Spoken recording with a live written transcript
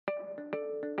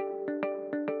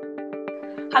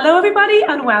Hello everybody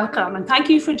and welcome, and thank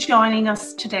you for joining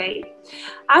us today.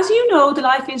 As you know, the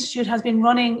Life Institute has been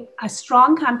running a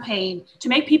strong campaign to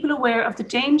make people aware of the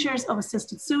dangers of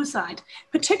assisted suicide,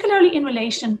 particularly in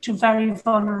relation to very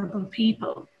vulnerable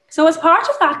people. So as part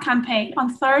of that campaign,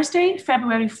 on Thursday,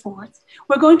 February 4th,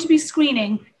 we're going to be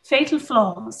screening Fatal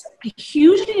Flaws, a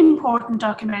hugely important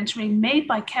documentary made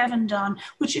by Kevin Dunn,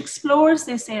 which explores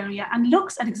this area and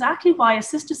looks at exactly why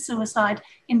assisted suicide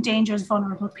endangers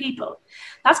vulnerable people.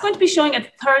 That's going to be showing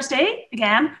at Thursday,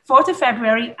 again, 4th of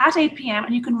February at 8 p.m,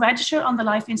 and you can register on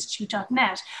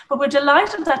thelifeinstitute.net. But we're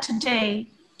delighted that today,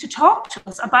 to talk to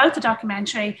us about the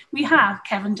documentary, we have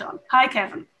Kevin Dunn. Hi,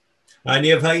 Kevin. Hi,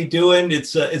 Niamh. How you doing?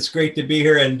 It's great to be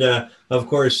here, and of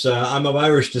course, I'm of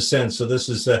Irish descent, so this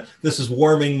is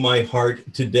warming my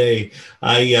heart today.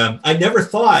 I never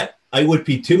thought I would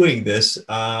be doing this,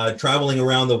 traveling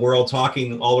around the world,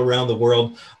 talking all around the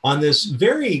world on this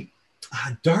very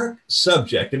dark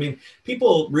subject. I mean,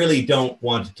 people really don't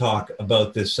want to talk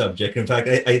about this subject. In fact,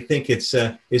 I think it's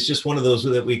just one of those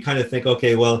that we kind of think,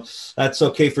 okay, well, that's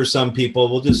okay for some people.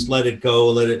 We'll just let it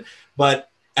go, But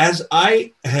as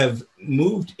I have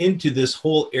moved into this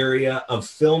whole area of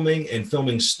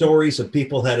filming stories of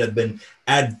people that have been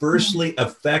adversely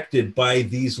affected by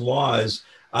these laws,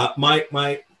 my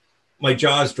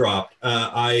jaws dropped.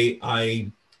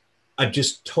 I'm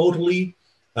just totally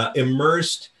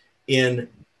immersed in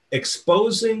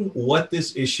exposing what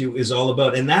this issue is all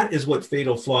about. And that is what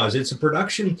Fatal Flaw is. It's a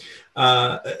production,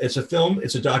 it's a film,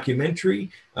 it's a documentary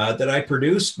that I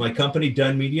produced, my company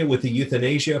Dunn Media, with the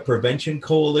Euthanasia Prevention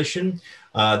Coalition.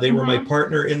 They were my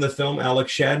partner in the film,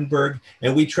 Alex Schadenberg,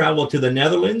 and we traveled to the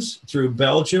Netherlands, through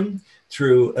Belgium,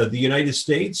 through the United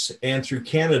States, and through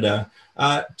Canada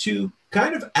to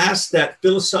kind of ask that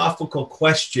philosophical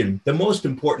question, the most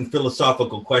important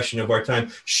philosophical question of our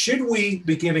time. Should we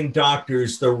be giving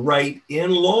doctors the right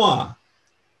in law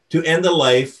to end the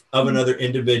life of another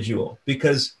individual?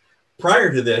 Because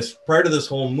prior to this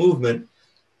whole movement,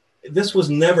 this was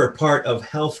never part of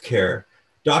healthcare.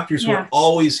 Doctors were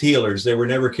always healers. They were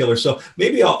never killers. So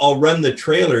maybe I'll run the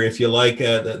trailer, if you like,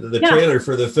 the trailer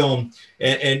for the film,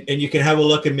 and you can have a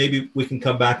look, and maybe we can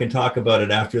come back and talk about it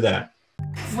after that.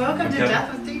 Welcome to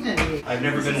Death with Dignity. I've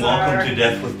never been welcomed to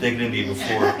Death with Dignity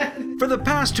before. For the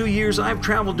past 2 years, I've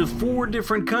traveled to 4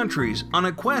 different countries on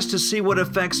a quest to see what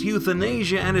effects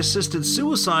euthanasia and assisted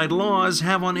suicide laws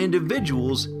have on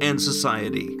individuals and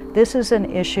society. This is an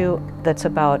issue that's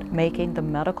about making the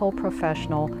medical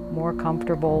professional more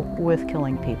comfortable with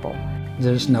killing people.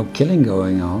 There's no killing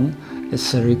going on.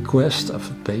 It's a request of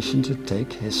a patient to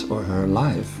take his or her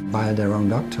life by their own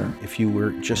doctor. If you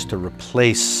were just to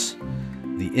replace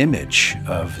the image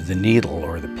of the needle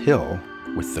or the pill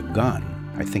with the gun,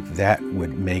 I think that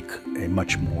would make a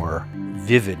much more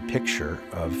vivid picture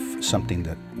of something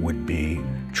that would be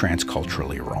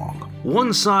transculturally wrong.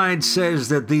 One side says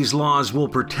that these laws will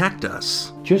protect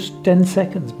us. Just 10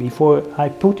 seconds before I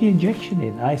put the injection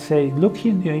in, I say, look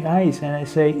in your eyes, and I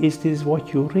say, is this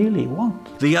what you really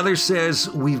want? The other says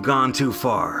we've gone too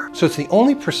far. So it's the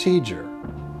only procedure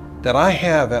that I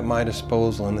have at my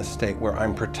disposal in the state where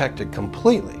I'm protected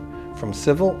completely from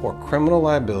civil or criminal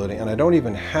liability, and I don't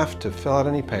even have to fill out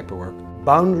any paperwork.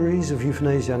 Boundaries of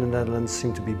euthanasia in the Netherlands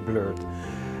seem to be blurred,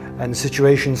 and the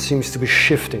situation seems to be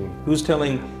shifting. Who's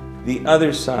telling the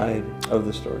other side of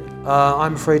the story?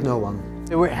 I'm afraid no one.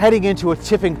 We're heading into a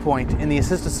tipping point in the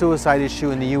assisted suicide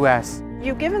issue in the US.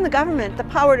 You've given the government the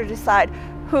power to decide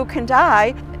who can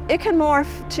die. It can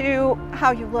morph to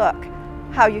how you look,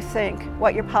 how you think,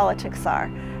 what your politics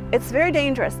are. It's very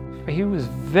dangerous. He was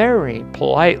very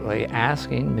politely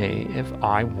asking me if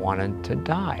I wanted to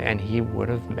die, and he would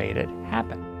have made it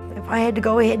happen. If I had to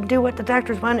go ahead and do what the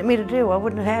doctors wanted me to do, I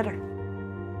wouldn't have had her.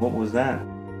 What was that?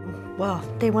 Well,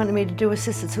 they wanted me to do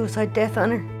assisted suicide death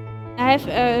on her. I have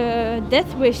a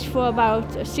death wish for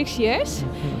about 6 years,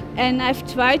 and I've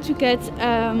tried to get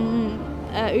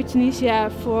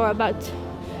euthanasia for about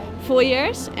 4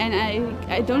 years, and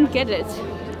I don't get it.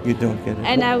 You don't get it?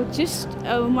 And I just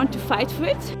want to fight for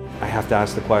it. I have to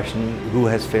ask the question, who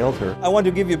has failed her? I want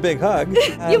to give you a big hug.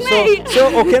 You may!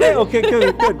 Okay,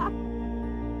 good.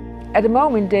 At the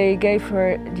moment they gave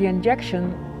her the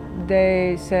injection,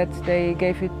 they said they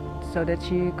gave it so that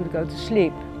she could go to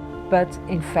sleep. But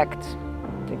in fact,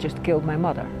 they just killed my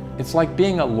mother. It's like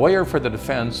being a lawyer for the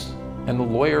defense and a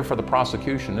lawyer for the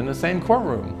prosecution in the same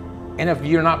courtroom. And if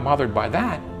you're not bothered by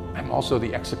that, I'm also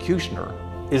the executioner.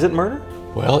 Is it murder?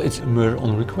 Well, it's a murder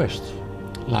on request.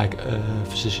 Like a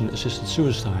physician-assisted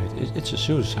suicide. It's a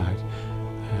suicide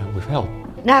with help.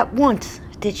 Not once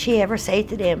did she ever say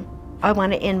to them, I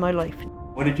want to end my life.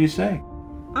 What did you say?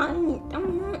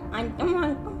 I fine. Come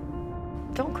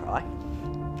on. Don't cry.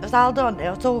 It's all done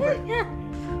now. It's over. Yeah.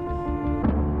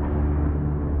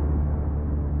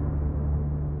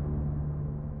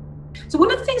 So one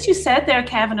of the things you said there,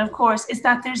 Kevin, of course, is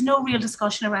that there's no real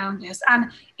discussion around this. And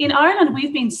in Ireland,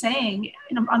 we've been saying,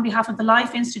 on behalf of the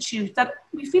Life Institute, that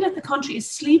we feel like the country is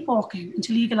sleepwalking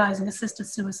into legalising assisted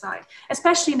suicide,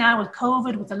 especially now with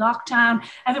COVID, with the lockdown.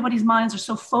 Everybody's minds are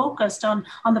so focused on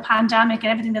the pandemic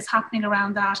and everything that's happening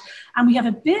around that. And we have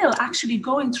a bill actually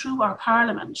going through our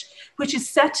parliament, which is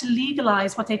set to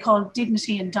legalise what they call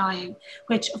dignity in dying,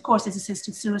 which of course is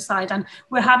assisted suicide. And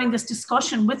we're having this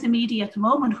discussion with the media at the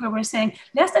moment where we're saying,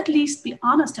 let's at least be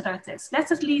honest about this.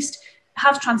 Let's at least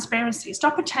have transparency.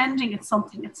 Stop pretending it's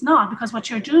something it's not, because what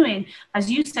you're doing, as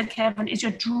you said, Kevin, is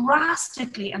you're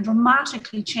drastically and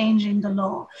dramatically changing the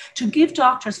law to give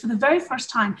doctors, for the very first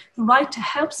time, the right to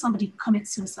help somebody commit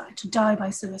suicide, to die by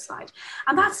suicide.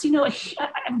 And that's, a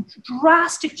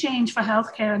drastic change for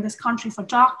healthcare in this country, for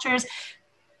doctors.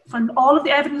 From all of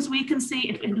the evidence we can see,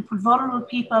 it will put vulnerable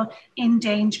people in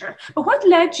danger. But what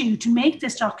led you to make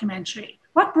this documentary?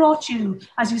 What brought you,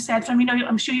 as you said, from,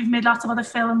 I'm sure you've made lots of other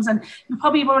films, and you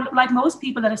probably were, like most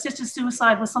people, that assisted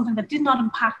suicide was something that did not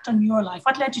impact on your life.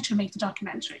 What led you to make the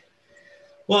documentary?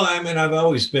 Well, I mean, I've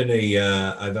always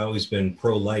been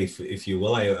pro-life, if you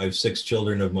will. I have 6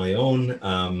 children of my own.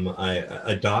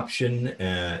 Adoption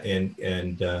and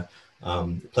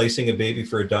placing a baby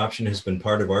for adoption has been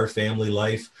part of our family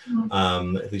life,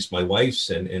 at least my wife's,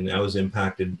 and that was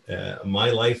impacted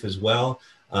my life as well.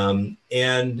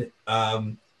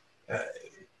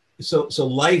 So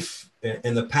life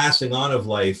and the passing on of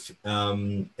life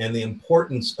and the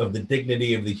importance of the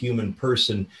dignity of the human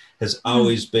person has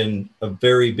always been a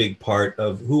very big part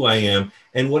of who I am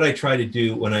and what I try to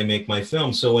do when I make my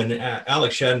film. So when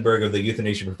Alex Schadenberg of the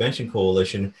Euthanasia Prevention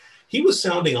Coalition, he was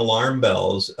sounding alarm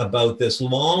bells about this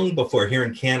long before, here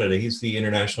in Canada, he's the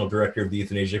international director of the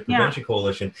Euthanasia Prevention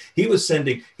Coalition. He was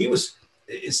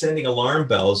sending alarm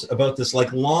bells about this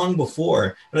like long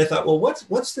before, and I thought, well,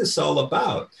 what's this all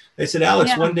about? I said,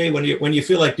 Alex, one day when you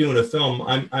feel like doing a film,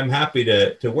 I'm happy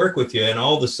to work with you. And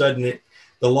all of a sudden,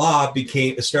 the law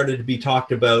started to be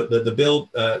talked about. The bill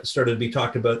started to be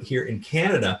talked about here in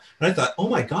Canada, and I thought, oh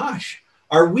my gosh,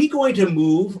 are we going to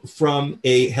move from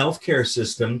a healthcare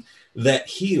system that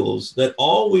heals, that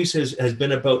always has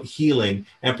been about healing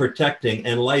and protecting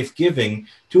and life-giving,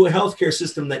 to a healthcare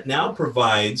system that now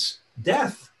provides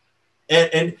death?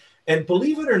 And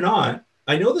believe it or not,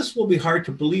 I know this will be hard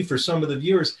to believe for some of the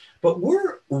viewers, but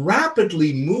we're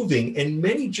rapidly moving in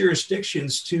many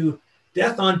jurisdictions to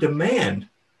death on demand,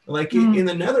 like in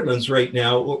the Netherlands right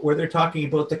now, where they're talking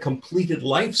about the completed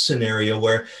life scenario,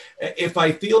 where if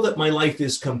I feel that my life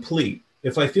is complete,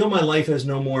 if I feel my life has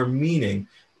no more meaning,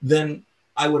 then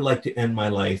I would like to end my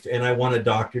life, and I want a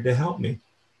doctor to help me.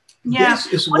 Yeah.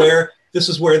 This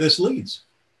is where this leads.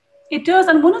 It does.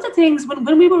 And one of the things,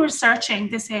 when we were researching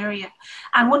this area,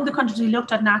 and one of the countries we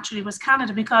looked at naturally was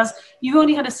Canada, because you've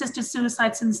only had assisted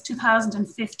suicide since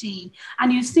 2015.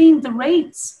 And you've seen the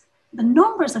rates, the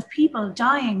numbers of people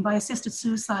dying by assisted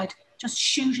suicide just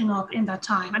shooting up in that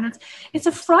time. And it's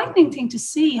a frightening thing to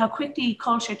see how quickly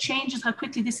culture changes, how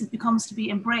quickly this becomes to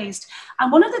be embraced.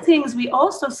 And one of the things we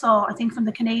also saw, I think, from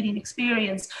the Canadian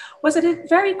experience was that it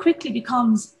very quickly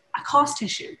becomes a cost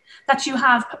issue, that you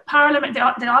have Parliament,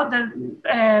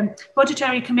 the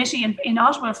budgetary committee in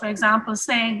Ottawa, for example,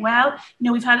 saying, well,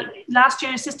 we've had last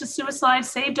year assisted suicide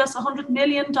saved us $100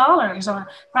 million, or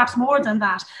perhaps more than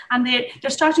that. And they're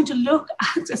starting to look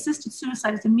at assisted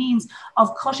suicide as a means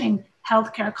of cutting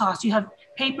healthcare costs. You have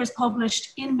papers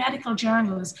published in medical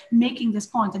journals making this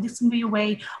point, that this can be a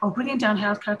way of bringing down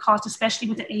healthcare costs, especially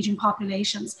with the aging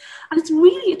populations. And it's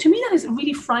really, to me, that is a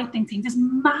really frightening thing, this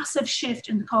massive shift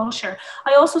in the culture.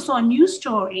 I also saw a news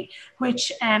story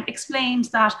which explained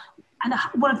that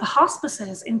one of the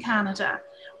hospices in Canada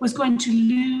was going to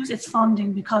lose its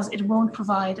funding because it won't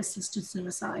provide assisted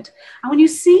suicide. And when you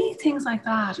see things like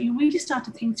that, you really start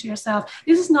to think to yourself,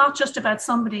 this is not just about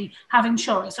somebody having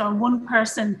choice or one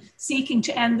person seeking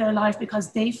to end their life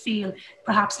because they feel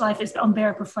perhaps life is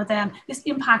unbearable for them. This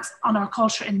impacts on our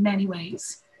culture in many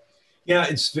ways. Yeah,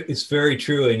 it's very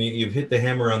true, and you've hit the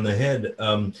hammer on the head.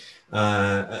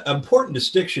 Important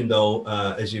distinction, though,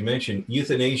 as you mentioned,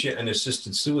 euthanasia and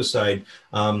assisted suicide.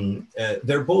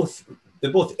 They're both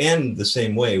both end the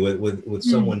same way with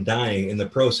someone dying in the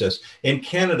process. In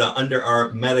Canada, under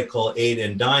our medical aid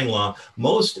and dying law,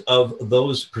 most of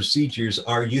those procedures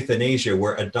are euthanasia,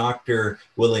 where a doctor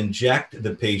will inject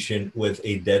the patient with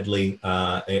a deadly,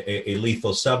 a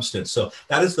lethal substance. So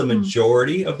that is the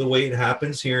majority of the way it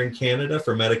happens here in Canada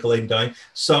for medical aid and dying.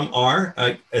 Some are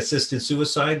assisted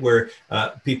suicide, where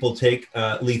people take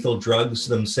lethal drugs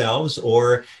themselves,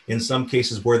 or in some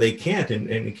cases where they can't, and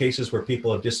in cases where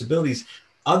people have disabilities,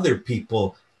 other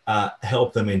people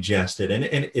help them ingest it.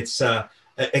 And it's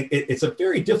a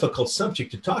very difficult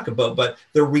subject to talk about, but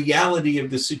the reality of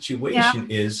the situation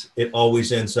is it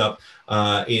always ends up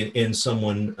in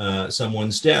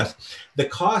someone's death. The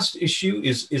cost issue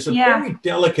is a very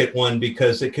delicate one,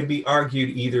 because it can be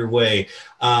argued either way.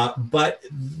 But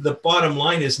the bottom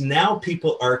line is now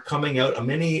people are coming out.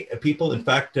 Many people, in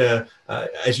fact,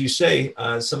 as you say,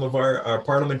 some of our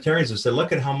parliamentarians have said,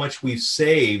 look at how much we've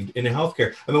saved in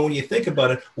healthcare. I mean, when you think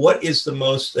about it, what is the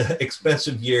most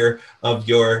expensive year of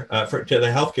your to the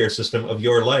healthcare system of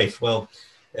your life? Well,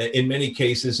 in many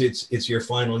cases, it's your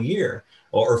final year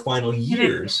or final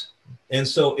years. And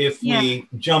so if we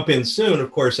jump in soon,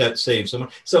 of course, that saves someone.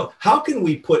 So how can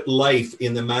we put life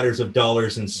in the matters of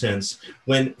dollars and cents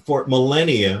when for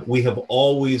millennia we have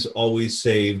always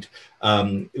saved?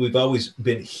 We've always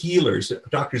been healers.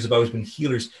 Doctors have always been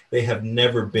healers. They have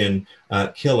never been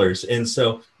killers. And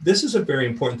so this is a very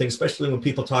important thing, especially when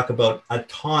people talk about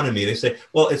autonomy. They say,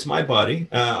 well, it's my body.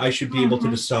 I should be able to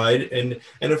decide. And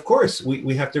of course,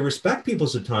 we have to respect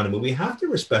people's autonomy. We have to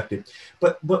respect it.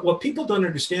 But what people don't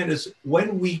understand is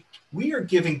when we are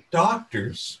giving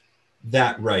doctors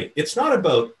that right, it's not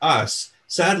about us.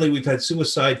 Sadly, we've had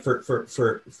suicide for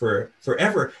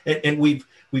forever, and we've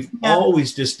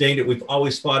always disdained it. We've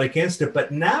always fought against it.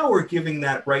 But now we're giving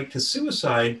that right to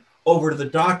suicide over to the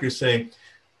doctors, saying,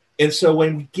 and so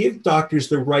when we give doctors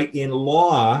the right in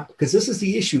law, because this is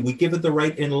the issue, we give it the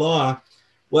right in law,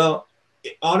 well,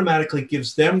 it automatically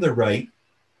gives them the right.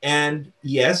 And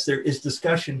yes, there is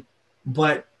discussion,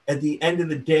 but at the end of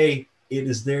the day, it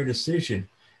is their decision.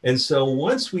 And so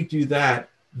once we do that,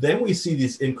 then we see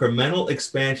these incremental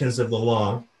expansions of the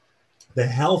law, the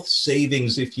health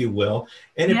savings, if you will,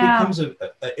 and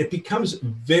it becomes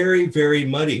very, very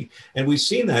muddy. And we've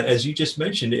seen that, as you just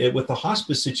mentioned, with the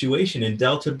hospice situation in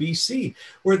Delta, BC,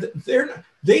 where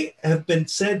they have been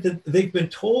said that they've been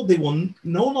told they will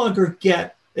no longer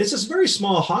get, it's this very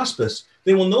small hospice,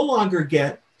 they will no longer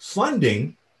get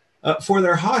funding for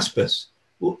their hospice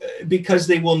because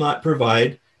they will not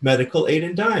provide medical aid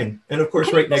and dying. And of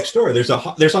course, right next door, there's a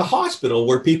hospital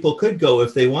where people could go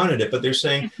if they wanted it, but they're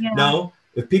saying, no,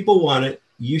 if people want it,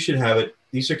 you should have it.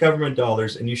 These are government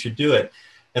dollars and you should do it.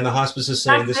 And the hospice is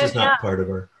saying this is not part of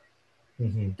our.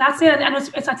 That's it. And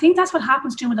it's I think that's what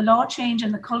happens too when the law change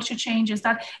and the culture changes,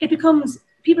 that it becomes,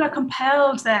 people are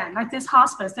compelled then, like this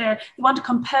hospice, they want to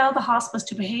compel the hospice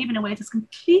to behave in a way that's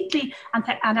completely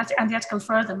antithetical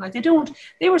for them. Like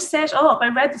they were set up. I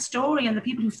read the story, and the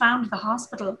people who founded the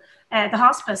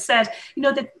hospice said,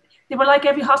 that they were like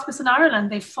every hospice in Ireland.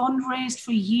 They fundraised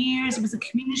for years. It was a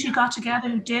community who got together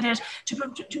who did it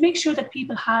to make sure that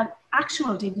people had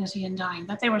actual dignity in dying,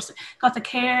 that they got the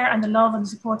care and the love and the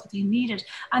support that they needed.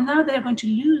 And now they're going to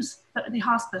lose the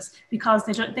hospice because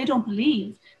they don't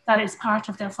believe that it's part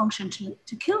of their function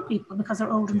to kill people because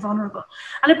they're old and vulnerable.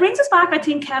 And it brings us back, I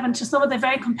think, Kevin, to some of the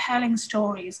very compelling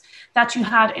stories that you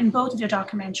had in both of your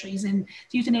documentaries, in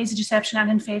Euthanasia Deception and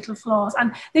in Fatal Flaws.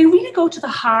 And they really go to the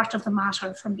heart of the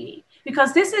matter for me,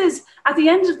 because this is, at the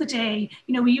end of the day,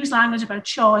 we use language about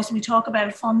choice, and we talk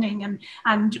about funding,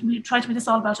 and we try to make this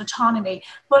all about autonomy.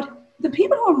 But the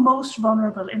people who are most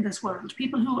vulnerable in this world,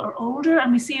 people who are older,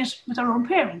 and we see it with our own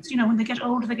parents, when they get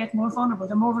older, they get more vulnerable,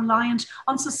 they're more reliant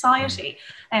on society.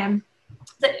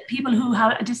 The people who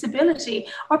have a disability,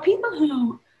 or people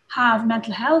who have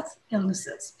mental health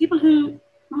illnesses, people who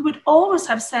would always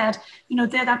have said, they're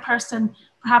that person,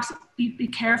 perhaps be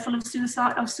careful of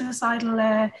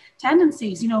suicidal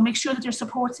tendencies, make sure that there's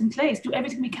supports in place, do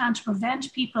everything we can to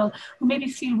prevent people who maybe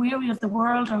feel weary of the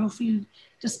world or who feel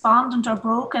despondent or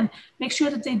broken, make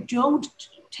sure that they don't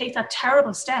take that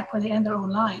terrible step where they end their own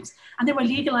lives. And they were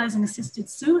legalizing assisted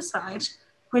suicide,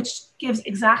 which gives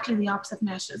exactly the opposite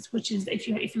message, which is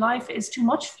if life is too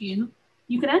much for you,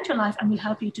 you can end your life and we'll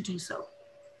help you to do so.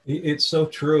 It's so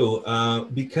true,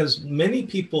 because many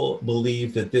people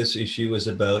believe that this issue is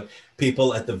about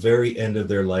people at the very end of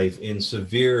their life in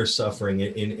severe suffering,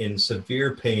 in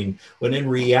severe pain, when in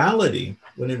reality,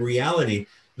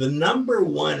 the number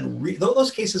one,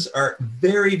 those cases are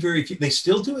very, very few. They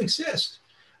still do exist,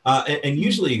 and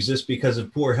usually exist because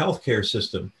of poor healthcare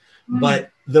system.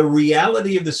 But the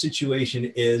reality of the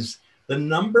situation is the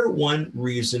number one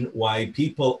reason why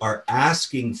people are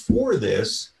asking for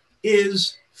this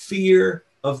is fear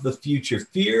of the future,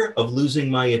 fear of losing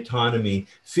my autonomy,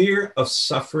 fear of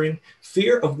suffering,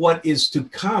 fear of what is to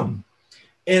come.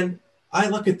 And I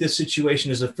look at this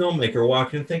situation as a filmmaker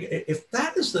walking and think, if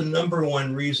that is the number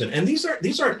one reason, and these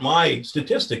aren't my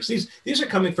statistics, these are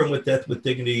coming from With Death with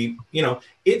Dignity, you know,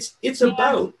 it's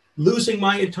about losing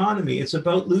my autonomy. It's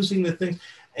about losing the things.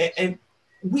 And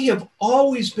we have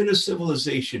always been a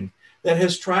civilization that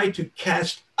has tried to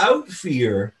cast out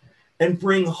fear and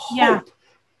bring hope. Yeah.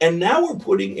 And now we're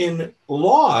putting in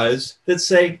laws that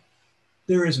say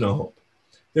there is no hope.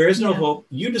 There is no hope.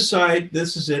 You decide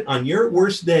this is it. On your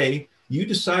worst day, you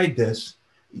decide this,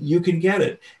 you can get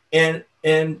it. And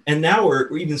now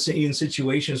we're even seeing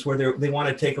situations where they want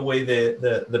to take away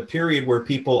the period where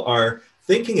people are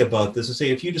thinking about this and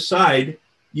say, if you decide,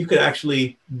 you could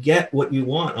actually get what you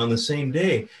want on the same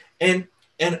day. And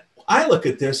I look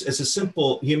at this as a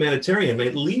simple humanitarian,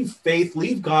 right? Leave faith,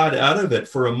 leave God out of it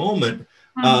for a moment.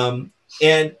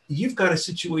 And you've got a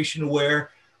situation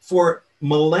where for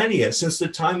millennia, since the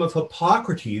time of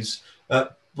Hippocrates,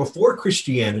 before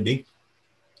Christianity,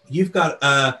 you've got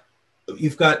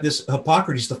this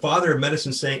Hippocrates, the father of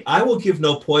medicine, saying, I will give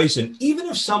no poison, even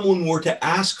if someone were to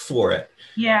ask for it.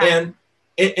 Yeah.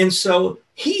 And so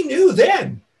he knew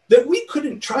then that we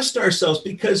couldn't trust ourselves,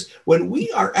 because when we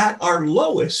are at our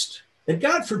lowest, and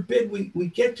God forbid we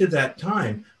get to that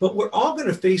time, but we're all going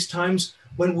to face times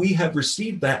when we have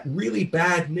received that really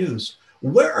bad news.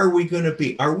 Where are we going to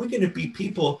be? Are we going to be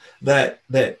people that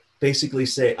basically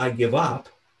say, I give up?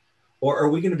 Or are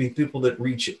we going to be people that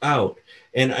reach out?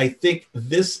 And I think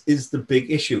this is the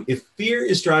big issue. If fear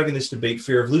is driving this debate,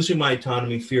 fear of losing my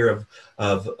autonomy, fear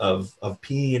of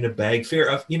peeing in a bag, fear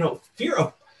of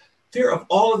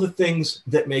all of the things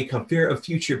that may come, fear of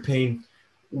future pain,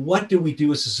 what do we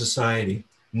do as a society?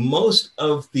 Most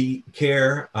of the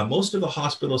care, most of the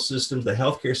hospital systems, the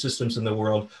healthcare systems in the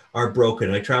world are broken.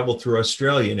 I traveled through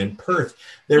Australia, and in Perth,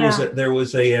 there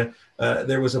was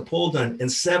a poll done, and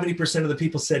 70% of the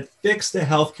people said, fix the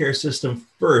healthcare system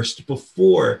first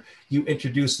before you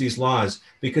introduce these laws.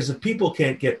 Because if people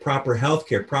can't get proper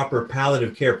healthcare, proper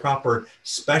palliative care, proper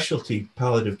specialty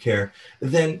palliative care,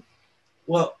 then,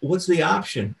 well, what's the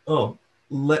option? Oh,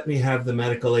 let me have the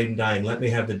medical aid in dying. Let me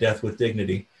have the death with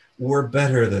dignity. We're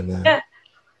better than that. Yeah,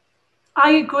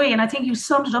 I agree. And I think you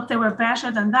summed it up there. We're better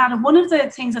than that. And one of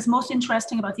the things that's most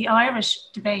interesting about the Irish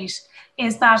debate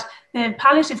is that the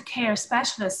palliative care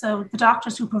specialists, so the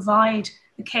doctors who provide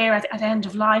the care at end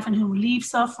of life and who relieve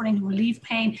suffering, who relieve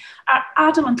pain, are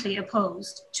adamantly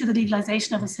opposed to the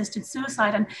legalization of assisted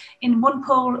suicide. And in one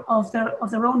poll of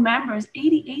their own members,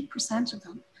 88% of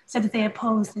them said that they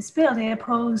opposed this bill. They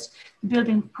opposed the bill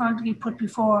being currently put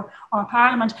before our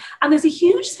parliament. And there's a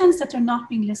huge sense that they're not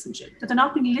being listened to, that they're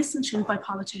not being listened to by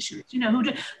politicians, you know,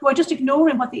 who are just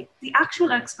ignoring what the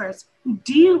actual experts who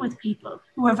deal with people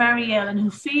who are very ill and who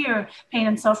fear pain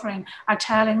and suffering are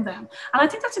telling them. And I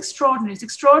think that's extraordinary. It's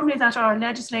extraordinary that our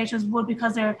legislators would,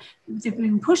 because they've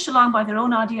been pushed along by their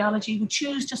own ideology, would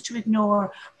choose just to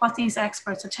ignore what these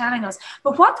experts are telling us.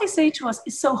 But what they say to us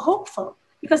is so hopeful,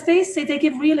 because they say they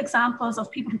give real examples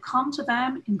of people who come to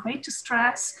them in great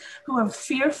distress, who are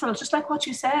fearful, just like what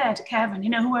you said, Kevin, you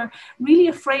know, who are really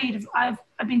afraid of, I've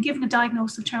been given a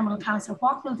diagnosis of terminal cancer.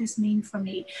 What will this mean for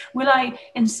me? Will I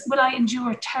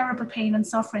endure terrible pain and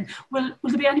suffering? Will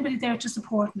there be anybody there to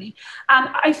support me? And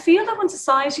I feel that when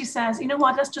society says, you know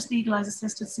what, let's just legalize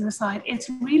assisted suicide, it's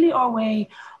really our way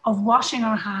of washing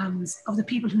our hands of the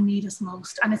people who need us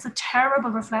most. And it's a terrible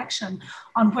reflection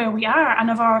on where we are and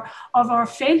of our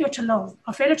failure to love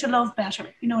better,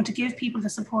 you know, to give people the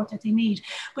support that they need.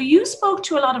 But you spoke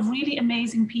to a lot of really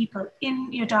amazing people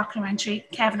in your documentary,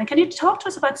 Kevin, and can you talk to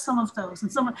us about some of those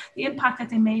and some of the impact that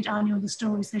they made on you and the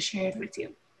stories they shared with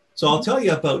you? So I'll tell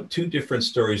you about two different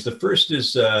stories. The first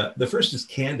is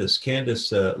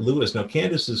Candace Lewis. Now,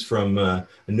 Candace is from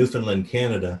Newfoundland,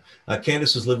 Canada.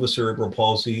 Candace has lived with cerebral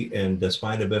palsy and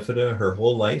spina bifida her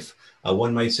whole life.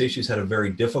 One might say she's had a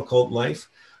very difficult life.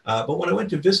 But when I went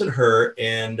to visit her,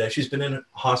 and she's been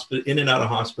in and out of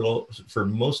hospital for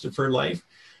most of her life.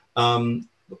 When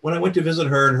I went to visit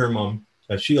her and her mom,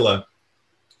 Sheila,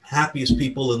 happiest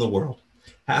people in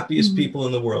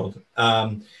the world.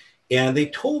 And they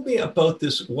told me about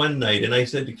this one night, and I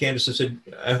said to Candace, I said,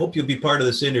 I hope you'll be part of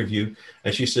this interview.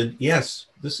 And she said, yes,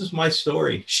 this is my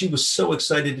story. She was so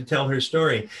excited to tell her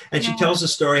story. And she tells the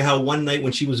story how one night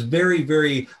when she was very,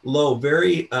 very low,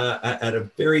 at a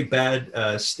very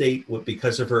bad state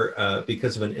because of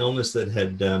an illness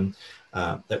that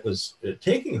that was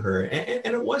taking her,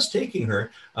 and it was taking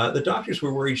her. The doctors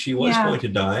were worried she was going to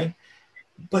die,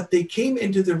 but they came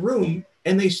into the room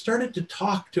and they started to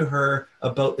talk to her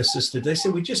about assisted. They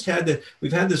said,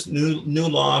 we've had this new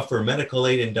law for medical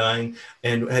aid in dying,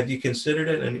 and have you considered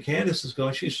it? And Candace is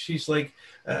going, she's like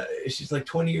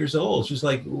 20 years old. She's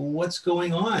like, what's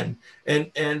going on?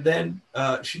 And then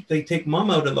they take mom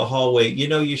out in the hallway.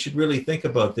 You should really think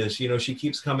about this. She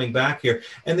keeps coming back here,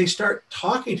 and they start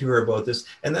talking to her about this.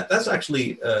 And that's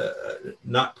actually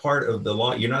not part of the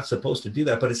law. You're not supposed to do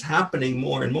that, but it's happening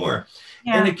more and more.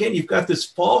 Yeah. And again, you've got this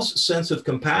false sense of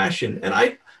compassion. And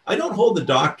I don't hold the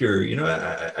doctor,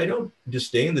 I don't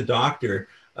disdain the doctor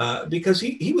because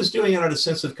he was doing it out of a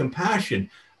sense of compassion,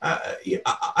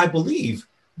 I believe,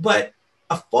 but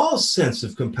a false sense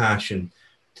of compassion.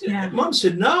 Yeah. Mom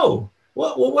said, no.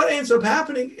 Well, what ends up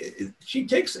happening, she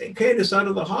takes Candace out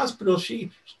of the hospital,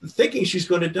 she thinking she's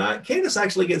going to die. Candace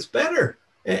actually gets better.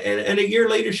 And a year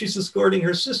later, she's escorting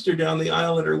her sister down the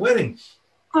aisle at her wedding.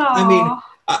 Aww. I mean,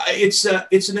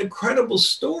 it's an incredible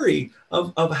story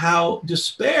of how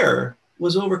despair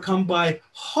was overcome by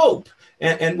hope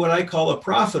and what I call a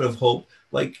prophet of hope,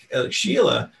 like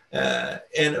Sheila.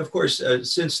 And of course,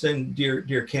 since then,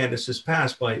 dear Candace has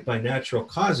passed by natural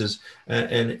causes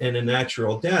and a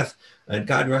natural death. And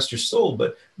God rest her soul.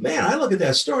 But man, I look at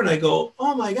that story and I go,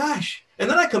 oh my gosh. And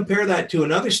then I compare that to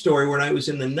another story when I was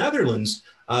in the Netherlands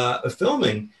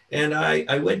filming. And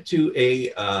I went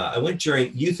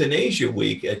during Euthanasia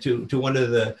Week to one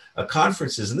of the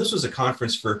conferences, and this was a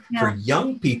conference for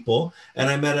young people. And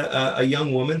I met a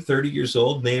young woman, 30 years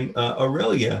old, named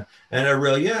Aurelia. And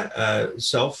Aurelia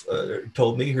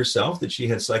told me herself that she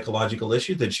had psychological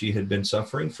issues that she had been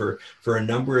suffering for a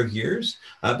number of years.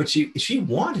 But she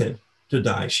wanted to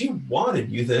die. She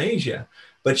wanted euthanasia.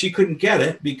 But she couldn't get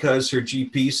it because her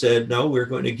GP said, no, we're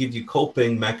going to give you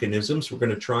coping mechanisms. We're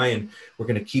going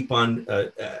to keep on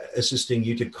assisting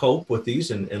you to cope with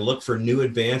these and look for new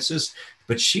advances.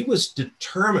 But she was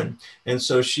determined. And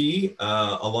so she,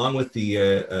 along with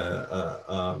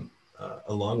a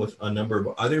number of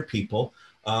other people,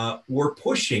 were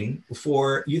pushing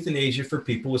for euthanasia for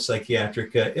people with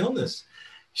psychiatric illness.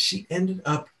 She ended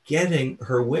up getting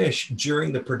her wish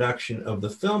during the production of the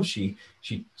film. She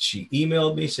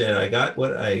emailed me, said, I got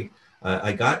what I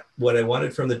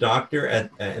wanted from the doctor,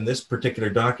 and this particular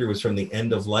doctor was from the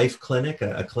End of Life Clinic,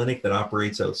 a clinic that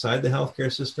operates outside the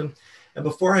healthcare system. And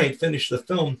before I had finished the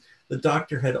film, the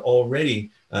doctor had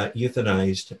already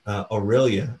euthanized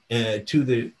Aurelia,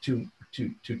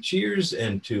 to cheers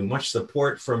and to much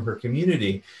support from her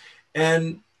community.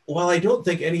 And while I don't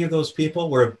think any of those people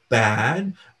were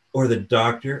bad or the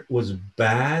doctor was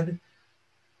bad,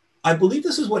 I believe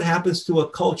this is what happens to a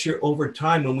culture over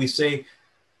time when we say,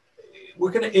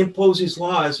 we're going to impose these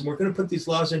laws and we're going to put these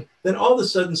laws in, then all of a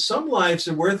sudden some lives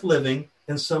are worth living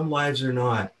and some lives are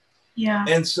not. Yeah.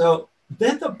 And so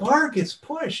then the bar gets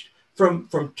pushed from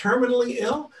terminally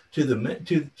ill to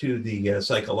the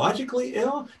psychologically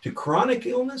ill to chronic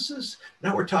illnesses.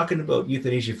 Now we're talking about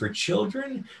euthanasia for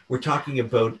children. We're talking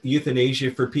about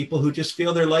euthanasia for people who just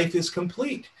feel their life is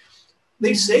complete.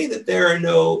 They say that there's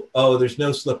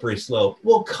no slippery slope.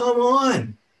 Well, come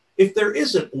on. If there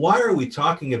isn't, why are we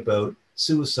talking about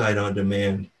suicide on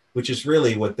demand, which is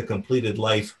really what the completed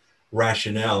life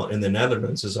rationale in the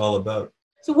Netherlands is all about?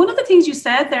 So one of the things you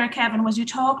said there, Kevin, was you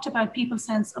talked about people's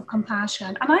sense of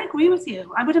compassion. And I agree with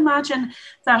you. I would imagine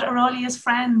that Aurelia's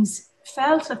friends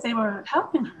felt that they were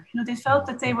helping her. They felt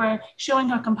that they were showing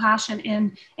her compassion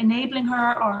in enabling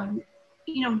her, or,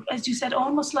 as you said,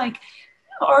 almost like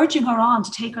urging her on to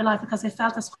take her life because they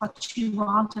felt that's what she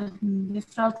wanted. And they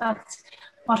felt that's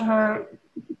what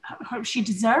she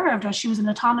deserved, or she was an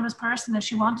autonomous person. If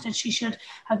she wanted it, she should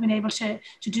have been able to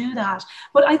do that.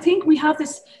 But I think we have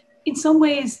this, in some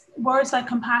ways, words like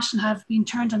compassion have been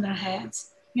turned on their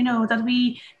heads. That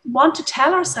we want to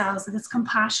tell ourselves that it's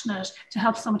compassionate to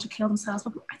help someone to kill themselves.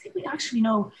 But I think we actually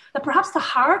know that perhaps the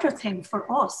harder thing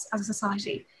for us as a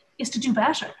society is to do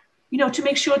better. To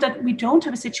make sure that we don't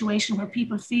have a situation where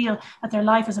people feel that their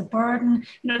life is a burden.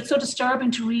 It's so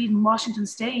disturbing to read in Washington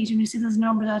State, and you see there's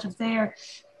numbers out of there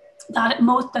that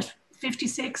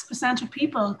 56% of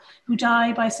people who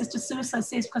die by assisted suicide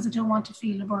say it's because they don't want to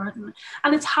feel a burden.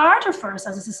 And it's harder for us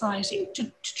as a society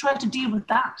to try to deal with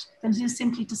that than it is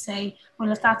simply to say,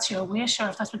 well, if that's your wish or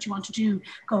if that's what you want to do,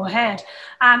 go ahead.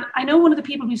 And I know one of the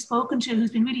people we've spoken to who's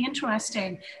been really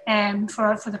interesting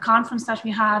for the conference that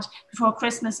we had before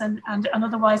Christmas and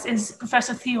otherwise is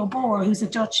Professor Theo Boer, who's a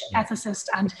Dutch ethicist.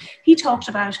 And he talked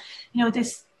about,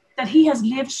 that he has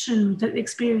lived through the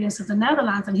experience of the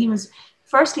Netherlands, and he was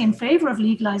firstly in favour of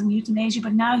legalising euthanasia,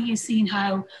 but now he has seen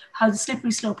how the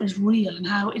slippery slope is real and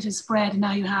how it has spread. And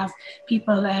now you have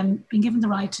people being given the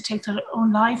right to take their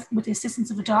own life with the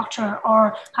assistance of a doctor,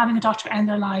 or having a doctor end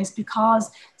their lives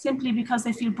simply because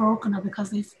they feel broken, or because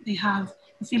they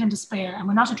feel in despair. And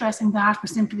we're not addressing that, we're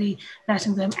simply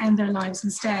letting them end their lives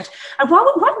instead. And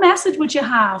what message would you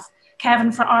have,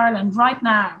 Kevin, for Ireland right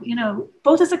now, you know,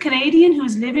 both as a Canadian who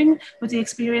is living with the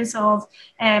experience of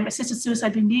assisted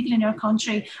suicide being legal in your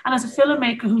country, and as a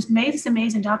filmmaker who's made this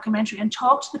amazing documentary and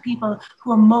talked to the people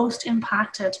who are most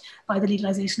impacted by the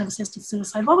legalisation of assisted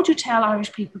suicide? What would you tell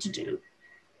Irish people to do?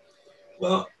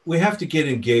 Well, we have to get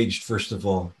engaged, first of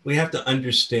all. We have to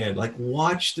understand, like,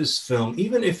 watch this film,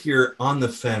 even if you're on the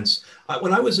fence.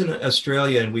 When I was in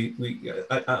Australia and we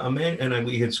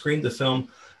had screened the film,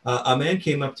 a man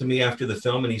came up to me after the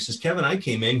film and he says, Kevin, I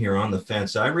came in here on the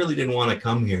fence. I really didn't want to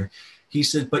come here. He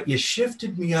said, but you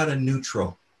shifted me out of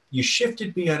neutral. You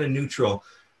shifted me out of neutral.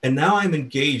 And now I'm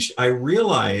engaged. I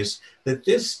realize that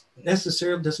this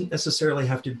doesn't necessarily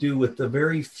have to do with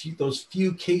those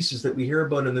few cases that we hear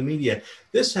about in the media.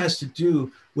 This has to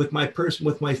do with my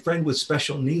friend with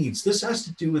special needs. This has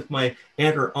to do with my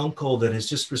aunt or uncle that has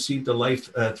just received a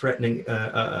life-threatening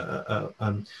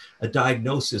a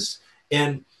diagnosis.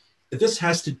 And this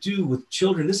has to do with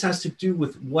children. This has to do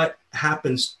with what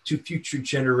happens to future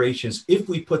generations if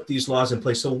we put these laws in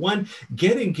place. So one,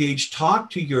 get engaged, talk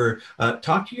to your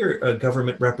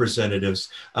government representatives,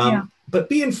 but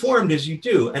be informed as you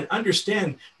do, and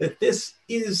understand that this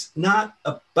is not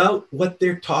about what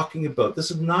they're talking about.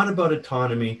 This is not about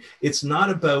autonomy. It's not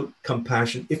about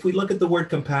compassion. If we look at the word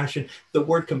compassion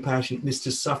is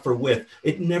to suffer with.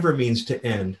 It never means to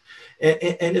end.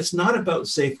 And it's not about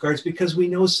safeguards, because we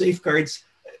know safeguards,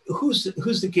 who's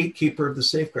the gatekeeper of the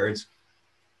safeguards?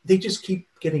 They just keep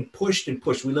getting pushed and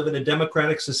pushed. We live in a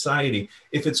democratic society.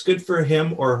 If it's good for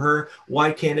him or her,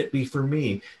 why can't it be for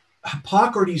me?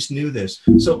 Hippocrates knew this.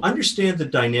 So understand the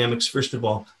dynamics, first of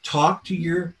all. Talk to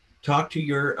your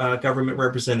government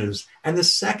representatives. And the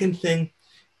second thing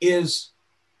is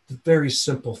the very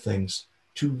simple things,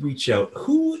 to reach out.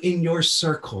 Who in your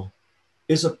circle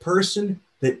is a person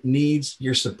that needs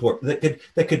your support,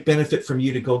 that could benefit from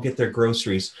you to go get their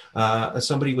groceries,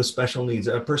 somebody with special needs,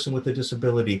 a person with a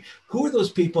disability? Who are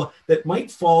those people that might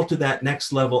fall to that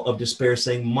next level of despair,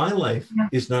 saying, my life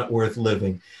is not worth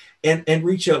living? And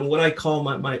reach out. And what I call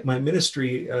my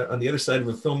ministry on the other side of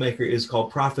a filmmaker is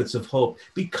called Prophets of Hope.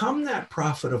 Become that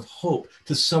prophet of hope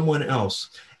to someone else.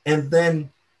 And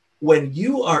then when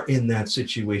you are in that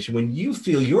situation, when you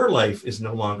feel your life is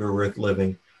no longer worth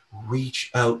living,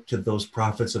 reach out to those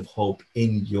prophets of hope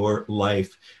in your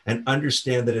life, and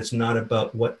understand that it's not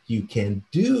about what you can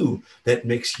do that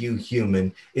makes you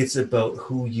human. It's about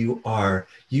who you are.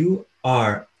 You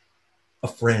are a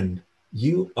friend.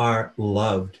 You are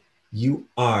loved. You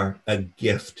are a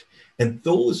gift. And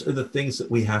those are the things that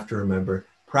we have to remember,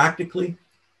 practically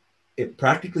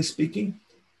speaking,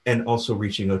 and also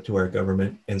reaching out to our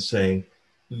government and saying,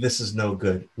 this is no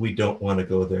good. We don't want to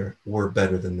go there. We're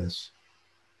better than this.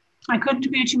 I couldn't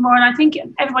agree with you more. And I think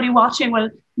everybody watching will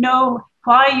know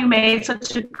why you made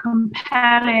such a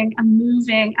compelling and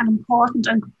moving and important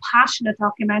and compassionate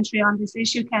documentary on this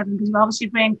issue, Kevin, because you obviously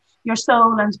bring your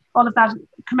soul and all of that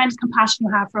tremendous compassion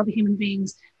you have for other human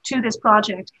beings to this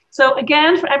project. So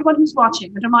again, for everyone who's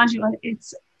watching, I'd remind you,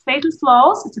 it's Fatal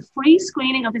Flaws. It's a free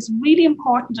screening of this really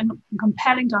important and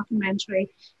compelling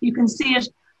documentary. You can see it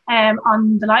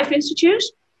on the Life Institute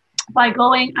by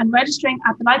going and registering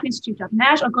at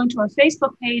thelifeinstitute.net, or going to our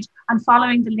Facebook page and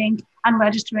following the link and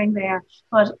registering there.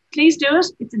 But please do it.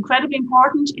 It's incredibly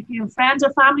important. If you have friends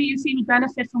or family you feel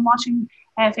benefit from watching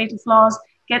Fatal Flaws,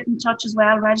 get in touch as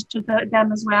well, register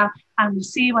them as well, and we'll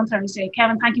see you on Thursday.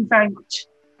 Kevin, thank you very much.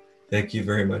 Thank you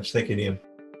very much. Thank you, Niamh.